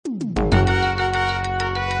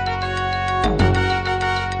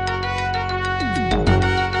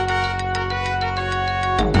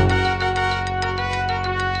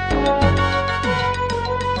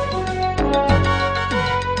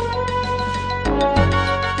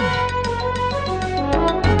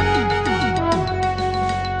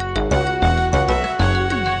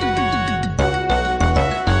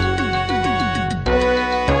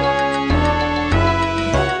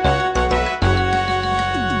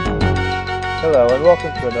Hello and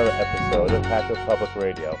welcome to another episode of Hacker Public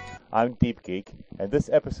Radio. I'm Deep Geek, and this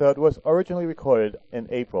episode was originally recorded in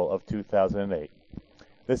April of 2008.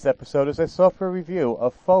 This episode is a software review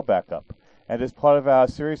of Faubackup and is part of our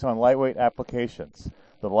series on lightweight applications.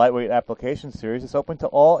 The lightweight application series is open to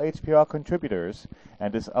all HPR contributors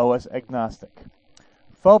and is OS agnostic.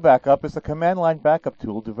 Faubackup is a command line backup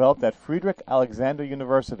tool developed at Friedrich Alexander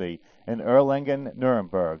University in Erlangen,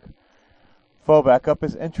 Nuremberg. Faubackup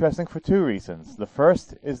is interesting for two reasons. The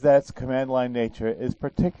first is that its command line nature is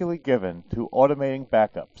particularly given to automating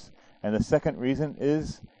backups, and the second reason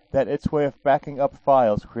is that its way of backing up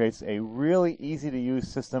files creates a really easy-to-use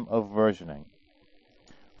system of versioning.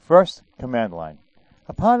 First, command line.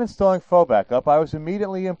 Upon installing Faubackup, I was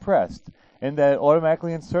immediately impressed in that it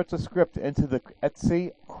automatically inserts a script into the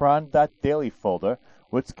etc cron.daily folder,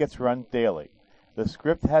 which gets run daily. The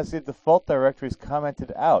script has the default directories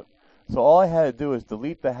commented out, so all I had to do is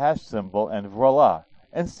delete the hash symbol and voila,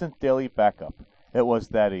 instant daily backup. It was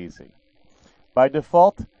that easy. By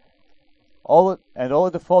default, all the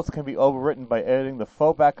defaults can be overwritten by editing the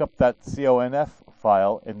faubackup.conf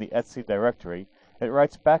file in the etc directory. It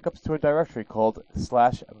writes backups to a directory called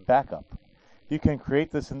 /backup. You can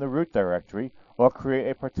create this in the root directory or create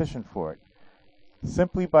a partition for it,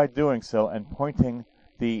 simply by doing so and pointing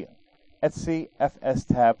the etc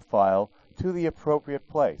fstab file to the appropriate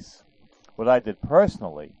place. What I did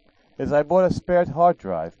personally is I bought a spare hard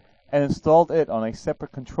drive and installed it on a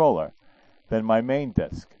separate controller than my main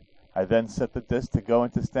disk. I then set the disk to go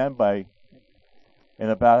into standby in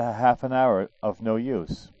about a half an hour of no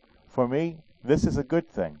use. For me, this is a good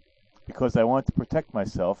thing, because I want to protect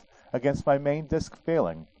myself against my main disk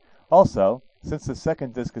failing. Also, since the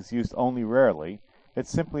second disk is used only rarely, it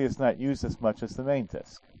simply is not used as much as the main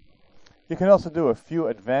disk. You can also do a few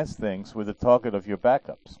advanced things with the target of your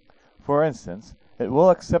backups. For instance, it will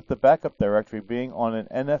accept the backup directory being on an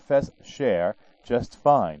NFS share just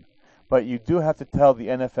fine, but you do have to tell the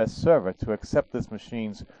NFS server to accept this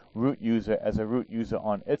machine's root user as a root user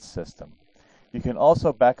on its system. You can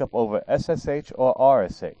also back up over SSH or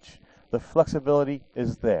RSH. The flexibility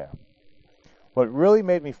is there. What really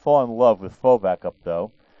made me fall in love with Faubackup,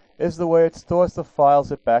 though, is the way it stores the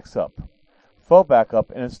files it backs up.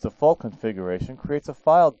 Faubackup, in its default configuration, creates a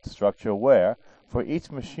file structure where, for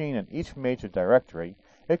each machine and each major directory,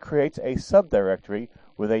 it creates a subdirectory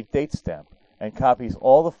with a date stamp and copies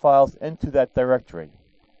all the files into that directory.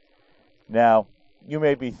 Now, you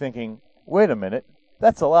may be thinking, wait a minute,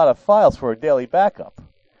 that's a lot of files for a daily backup.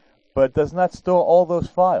 But it does not store all those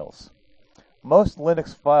files. Most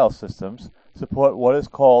Linux file systems support what is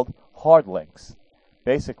called hard links.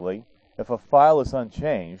 Basically, if a file is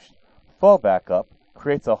unchanged, Faubackup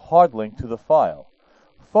creates a hard link to the file.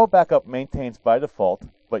 Faubackup maintains by default,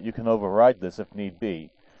 but you can override this if need be,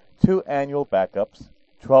 2 annual backups,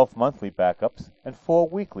 12 monthly backups, and 4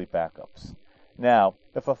 weekly backups. Now,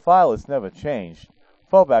 if a file is never changed,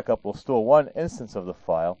 Faubackup will store one instance of the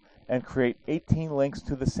file and create 18 links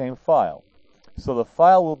to the same file. So the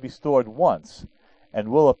file will be stored once and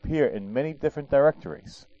will appear in many different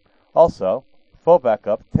directories. Also,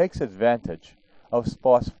 Faubackup takes advantage of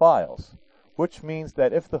sparse files, which means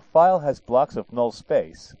that if the file has blocks of null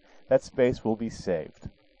space, that space will be saved.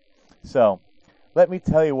 So, let me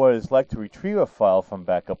tell you what it is like to retrieve a file from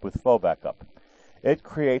backup with Faubackup. It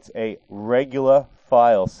creates a regular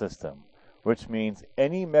file system, which means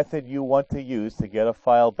any method you want to use to get a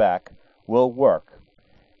file back will work.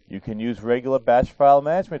 You can use regular batch file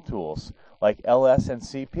management tools like LS and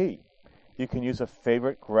CP. You can use a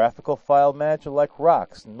favorite graphical file manager like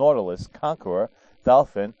Rox, Nautilus, Conqueror,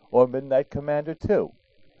 Dolphin, or Midnight Commander 2.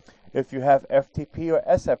 If you have FTP or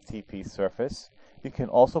SFTP Surface, you can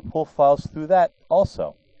also pull files through that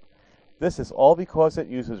also. This is all because it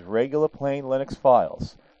uses regular plain Linux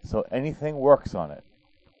files, so anything works on it.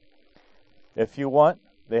 If you want,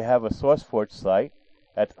 they have a SourceForge site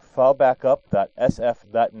at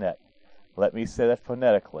faubackup.sf.net. Let me say that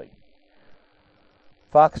phonetically.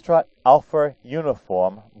 Foxtrot Alpha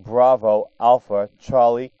Uniform Bravo Alpha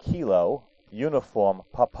Charlie Kilo Uniform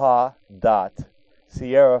Papa dot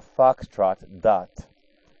Sierra Foxtrot dot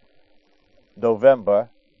November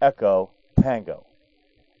Echo Tango.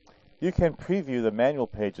 You can preview the manual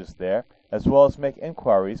pages there, as well as make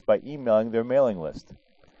inquiries by emailing their mailing list.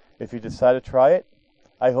 If you decide to try it,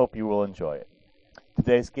 I hope you will enjoy it.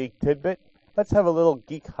 Today's Geek Tidbit, let's have a little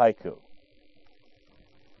geek haiku.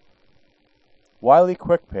 Wiley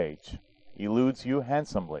QuickPage eludes you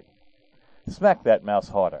handsomely. Smack that mouse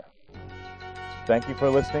harder. Thank you for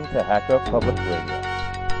listening to Hacker Public Radio.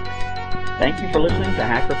 Thank you for listening to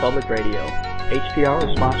Hacker Public Radio. HPR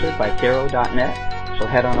is sponsored by Caro.net, So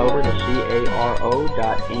head on over to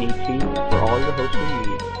caro.net for all your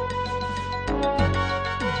hosting needs.